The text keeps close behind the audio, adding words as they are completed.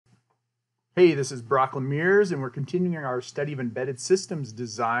Hey, this is Brock Lemire's, and we're continuing our study of embedded systems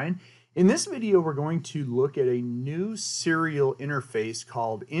design. In this video, we're going to look at a new serial interface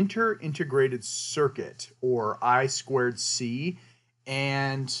called Inter-Integrated Circuit, or I2C.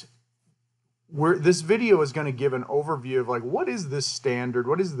 And this video is going to give an overview of what is this standard,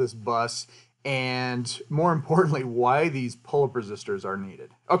 what is this bus, and more importantly, why these pull-up resistors are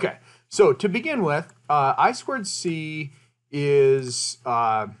needed. Okay, so to begin with, I2C is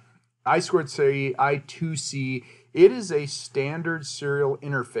I2C, it is a standard serial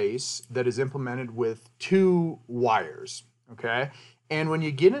interface that is implemented with two wires, okay? And when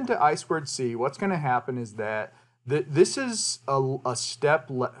you get into I2C, what's going to happen is that this is a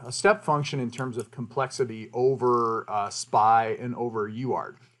step function in terms of complexity over SPI and over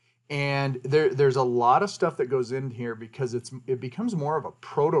UART. And there's a lot of stuff that goes in here because it becomes more of a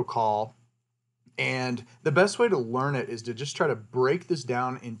protocol. And the best way to learn it is to just try to break this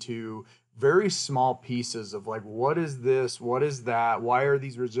down into very small pieces of what is this, what is that, why are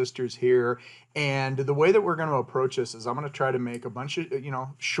these resistors here? And the way that we're going to approach this is I'm going to try to make a bunch of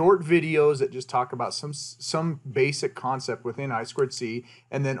short videos that just talk about some basic concept within I2C,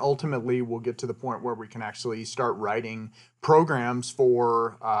 and then ultimately we'll get to the point where we can actually start writing programs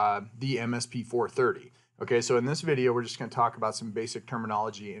for the MSP430. Okay, so in this video, we're just going to talk about some basic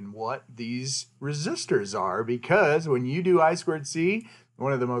terminology and what these resistors are, because when you do I2C,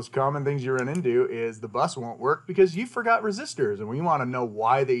 one of the most common things you run into is the bus won't work because you forgot resistors, and we want to know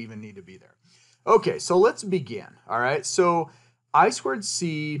why they even need to be there. Okay, so let's begin. All right, so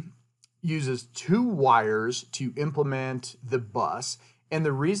I2C uses two wires to implement the bus. And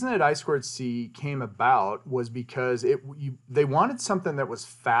the reason that I2C came about was because they wanted something that was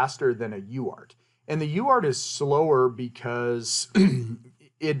faster than a UART. And the UART is slower because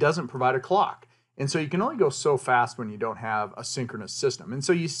it doesn't provide a clock. And so you can only go so fast when you don't have a synchronous system. And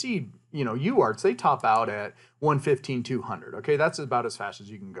so you see, UARTs, they top out at 115, 200. Okay, that's about as fast as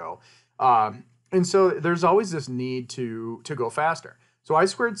you can go. And so there's always this need to go faster. So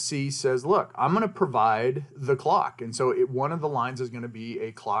I2C says, look, I'm going to provide the clock. And so one of the lines is going to be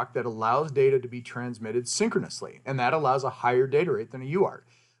a clock that allows data to be transmitted synchronously. And that allows a higher data rate than a UART.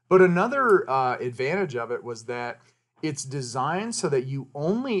 But another advantage of it was that it's designed so that you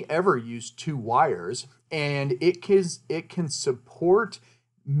only ever use two wires, and it can support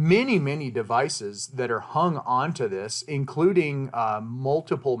many devices that are hung onto this, including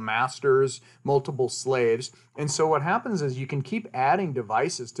multiple masters, multiple slaves. And so what happens is you can keep adding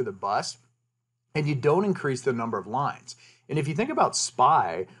devices to the bus, and you don't increase the number of lines. And if you think about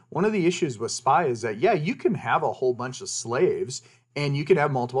SPI, one of the issues with SPI is that, yeah, you can have a whole bunch of slaves, and you can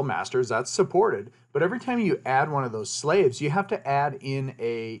have multiple masters, that's supported. But every time you add one of those slaves, you have to add in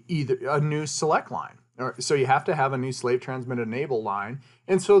either a new select line. So you have to have a new slave transmit enable line.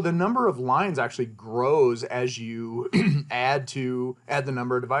 And so the number of lines actually grows as you add the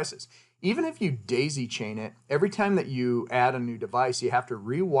number of devices. Even if you daisy chain it, every time that you add a new device, you have to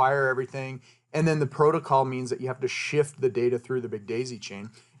rewire everything. And then the protocol means that you have to shift the data through the big daisy chain.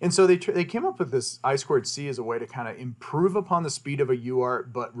 And so they came up with this I2C as a way to kind of improve upon the speed of a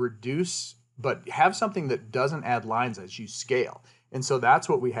UART, but have something that doesn't add lines as you scale. And so that's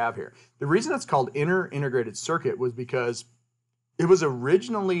what we have here. The reason it's called Inter-Integrated Circuit was because it was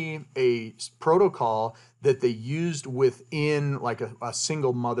originally a protocol that they used within a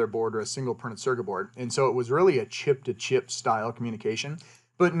single motherboard or a single printed circuit board. And so it was really a chip-to-chip style communication.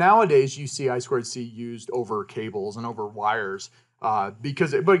 But nowadays you see I2C used over cables and over wires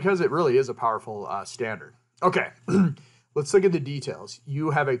because it really is a powerful standard. Okay, let's look at the details.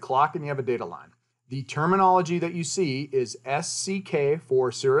 You have a clock and you have a data line. The terminology that you see is SCK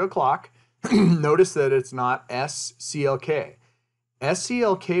for serial clock. Notice that it's not SCLK.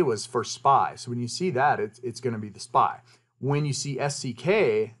 SCLK was for SPI. So when you see that, it's going to be the SPI. When you see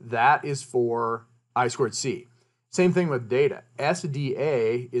SCK, that is for I2C. Same thing with data.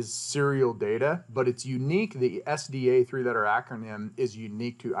 SDA is serial data, but it's unique. The SDA three-letter acronym is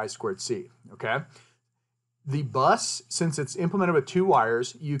unique to I2C, okay? The bus, since it's implemented with two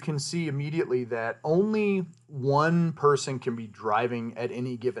wires, you can see immediately that only one person can be driving at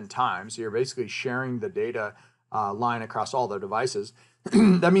any given time. So you're basically sharing the data line across all the devices.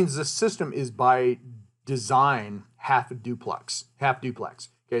 That means the system is by design half duplex.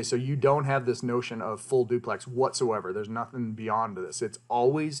 Okay, so you don't have this notion of full duplex whatsoever. There's nothing beyond this. It's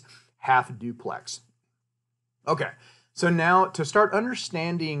always half duplex. Okay, so now to start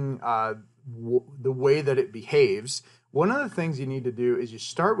understanding the way that it behaves, one of the things you need to do is you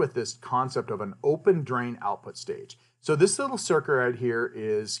start with this concept of an open drain output stage. So this little circle right here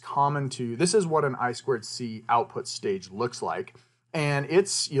is common to, this is what an I2C output stage looks like. And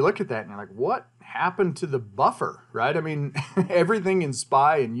you look at that and you're like, what happened to the buffer, right? I mean, everything in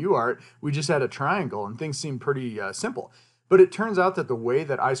SPI and UART, we just had a triangle and things seem pretty simple. But it turns out that the way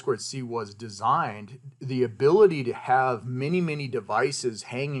that I2C was designed, the ability to have many, many devices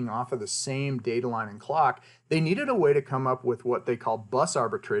hanging off of the same data line and clock, they needed a way to come up with what they call bus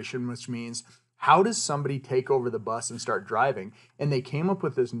arbitration, which means how does somebody take over the bus and start driving? And they came up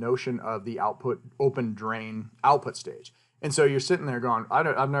with this notion of the output open drain output stage. And so you're sitting there going,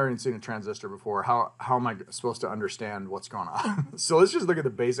 I've never even seen a transistor before. How am I supposed to understand what's going on? So let's just look at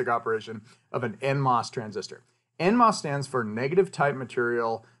the basic operation of an NMOS transistor. NMOS stands for negative type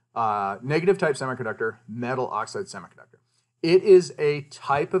material, negative type semiconductor, metal oxide semiconductor. It is a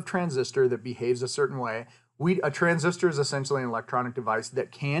type of transistor that behaves a certain way. A transistor is essentially an electronic device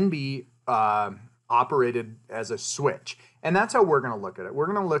that can be operated as a switch. And that's how we're going to look at it. We're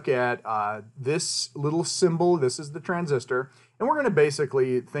going to look at this little symbol. This is the transistor. And we're going to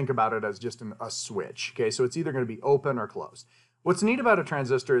basically think about it as just a switch. Okay, so it's either going to be open or closed. What's neat about a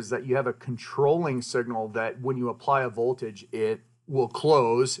transistor is that you have a controlling signal that when you apply a voltage, it will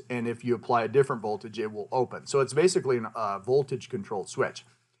close. And if you apply a different voltage, it will open. So it's basically a voltage controlled switch.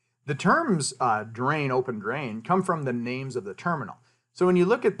 The terms drain, open, drain come from the names of the terminal. So when you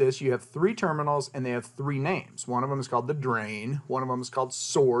look at this, you have 3 terminals and they have 3 names. One of them is called the drain, one of them is called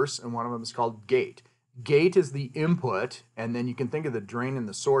source, and one of them is called gate. Gate is the input, and then you can think of the drain and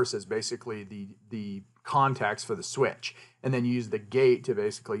the source as basically the contacts for the switch. And then you use the gate to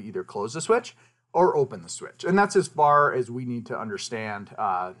basically either close the switch or open the switch. And that's as far as we need to understand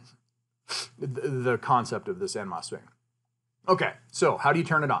the concept of this NMOS thing. Okay, so how do you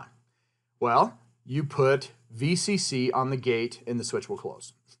turn it on? Well, you put VCC on the gate and the switch will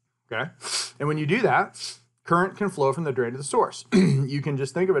close, okay? And when you do that, current can flow from the drain to the source. You can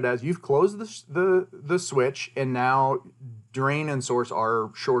just think of it as you've closed the switch and now drain and source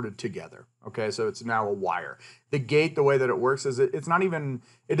are shorted together, okay? So it's now a wire. The gate, the way that it works is it's not even,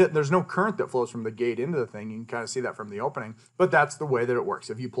 there's no current that flows from the gate into the thing. You can kind of see that from the opening, but that's the way that it works.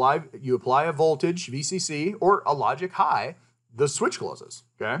 If you apply a voltage, VCC, or a logic high, the switch closes,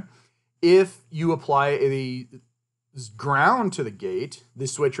 okay? If you apply a ground to the gate, the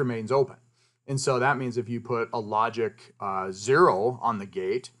switch remains open. And so that means if you put a logic 0 on the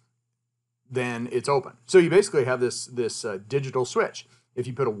gate, then it's open. So you basically have this digital switch. If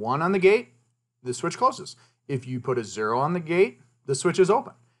you put a 1 on the gate, the switch closes. If you put a 0 on the gate, the switch is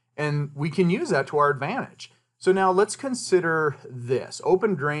open. And we can use that to our advantage. So now let's consider this.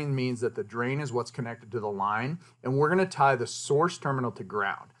 Open drain means that the drain is what's connected to the line, and we're going to tie the source terminal to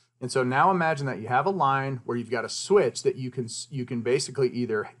ground. And so now imagine that you have a line where you've got a switch that you can basically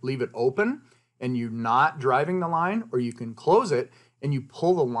either leave it open and you're not driving the line, or you can close it and you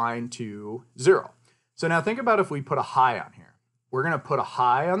pull the line to 0. So now think about if we put a high on here. We're going to put a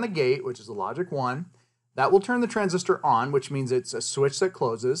high on the gate, which is a logic 1. That will turn the transistor on, which means it's a switch that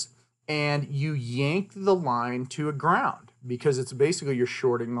closes, and you yank the line to a ground because it's basically you're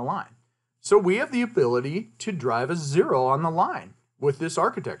shorting the line. So we have the ability to drive a 0 on the line with this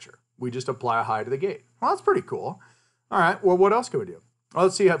architecture. We just apply a high to the gate. Well, that's pretty cool. All right, well, what else can we do? Well,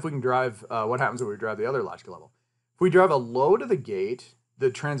 let's see if we can drive, what happens when we drive the other logic level. If we drive a low to the gate, the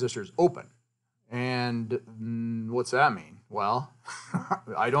transistor is open. And what's that mean? Well,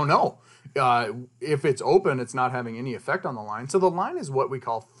 I don't know. If it's open, it's not having any effect on the line. So the line is what we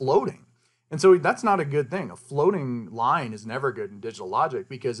call floating. And so that's not a good thing. A floating line is never good in digital logic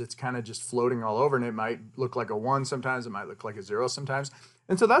because it's kind of just floating all over, and it might look like a 1 sometimes, it might look like a 0 sometimes.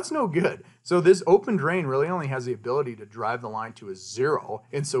 And so that's no good. So this open drain really only has the ability to drive the line to a 0.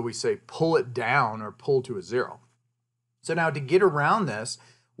 And so we say pull it down or pull to a 0. So now to get around this,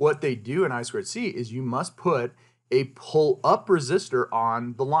 what they do in I2C is you must put a pull-up resistor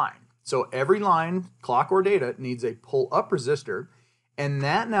on the line. So every line, clock or data, needs a pull-up resistor. And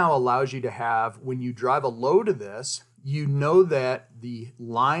that now allows you to have, when you drive a low to this, you know that the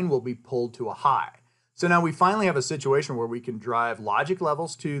line will be pulled to a high. So now we finally have a situation where we can drive logic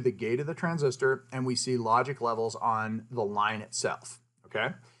levels to the gate of the transistor, and we see logic levels on the line itself,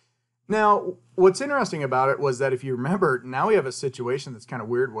 okay? Now, what's interesting about it was that if you remember, now we have a situation that's kind of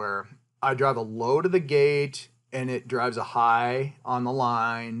weird where I drive a low to the gate, and it drives a high on the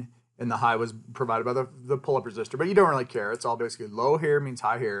line, and the high was provided by the pull-up resistor, but you don't really care. It's all basically low here means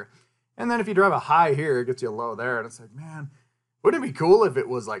high here. And then if you drive a high here, it gets you a low there. And it's like, man, wouldn't it be cool if it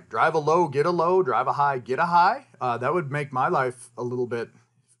was like drive a low, get a low, drive a high, get a high? That would make my life a little bit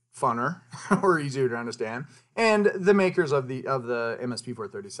funner or easier to understand. And the makers of the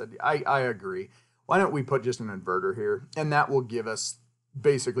MSP430 said, I agree. Why don't we put just an inverter here? And that will give us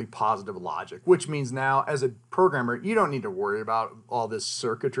basically positive logic, which means now as a programmer, you don't need to worry about all this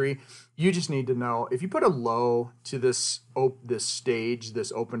circuitry. You just need to know if you put a low to this stage,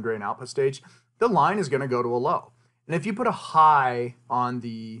 this open drain output stage, the line is going to go to a low. And if you put a high on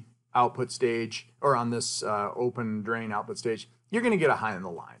the output stage or on this open drain output stage, you're going to get a high in the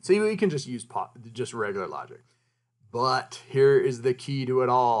line. So you can just use just regular logic. But here is the key to it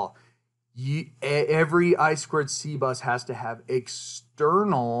all. Every I2C bus has to have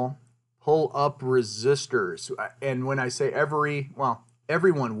external pull-up resistors. And when I say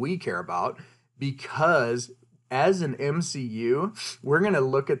everyone we care about, because as an MCU, we're going to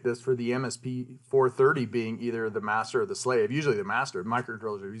look at this for the MSP430 being either the master or the slave, usually the master.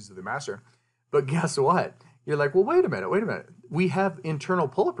 Microcontrollers are usually the master. But guess what? You're like, well, wait a minute. We have internal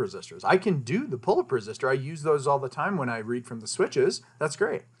pull-up resistors. I can do the pull-up resistor. I use those all the time when I read from the switches. That's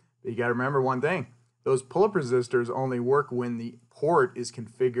great. But you got to remember one thing. Those pull-up resistors only work when the port is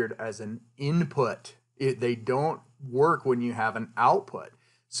configured as an input. They don't work when you have an output.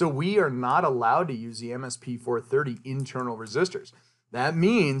 So we are not allowed to use the MSP430 internal resistors. That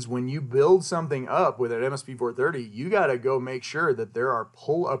means when you build something up with an MSP430, you got to go make sure that there are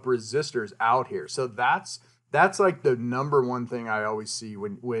pull-up resistors out here. So that's like the number one thing I always see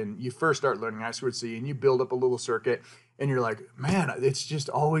when you first start learning I2C and you build up a little circuit and you're like, man, it's just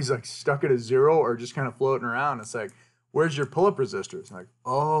always like stuck at a zero or just kind of floating around. It's like, where's your pull-up resistors? Like,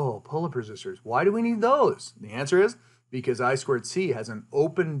 oh, pull-up resistors. Why do we need those? The answer is because I2C has an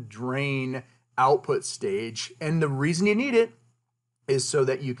open drain output stage. And the reason you need it is so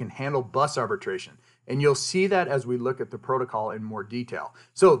that you can handle bus arbitration. And you'll see that as we look at the protocol in more detail.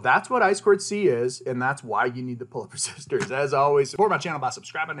 So that's what I2C is, and that's why you need the pull-up resistors. As always, support my channel by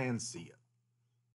subscribing, and see ya.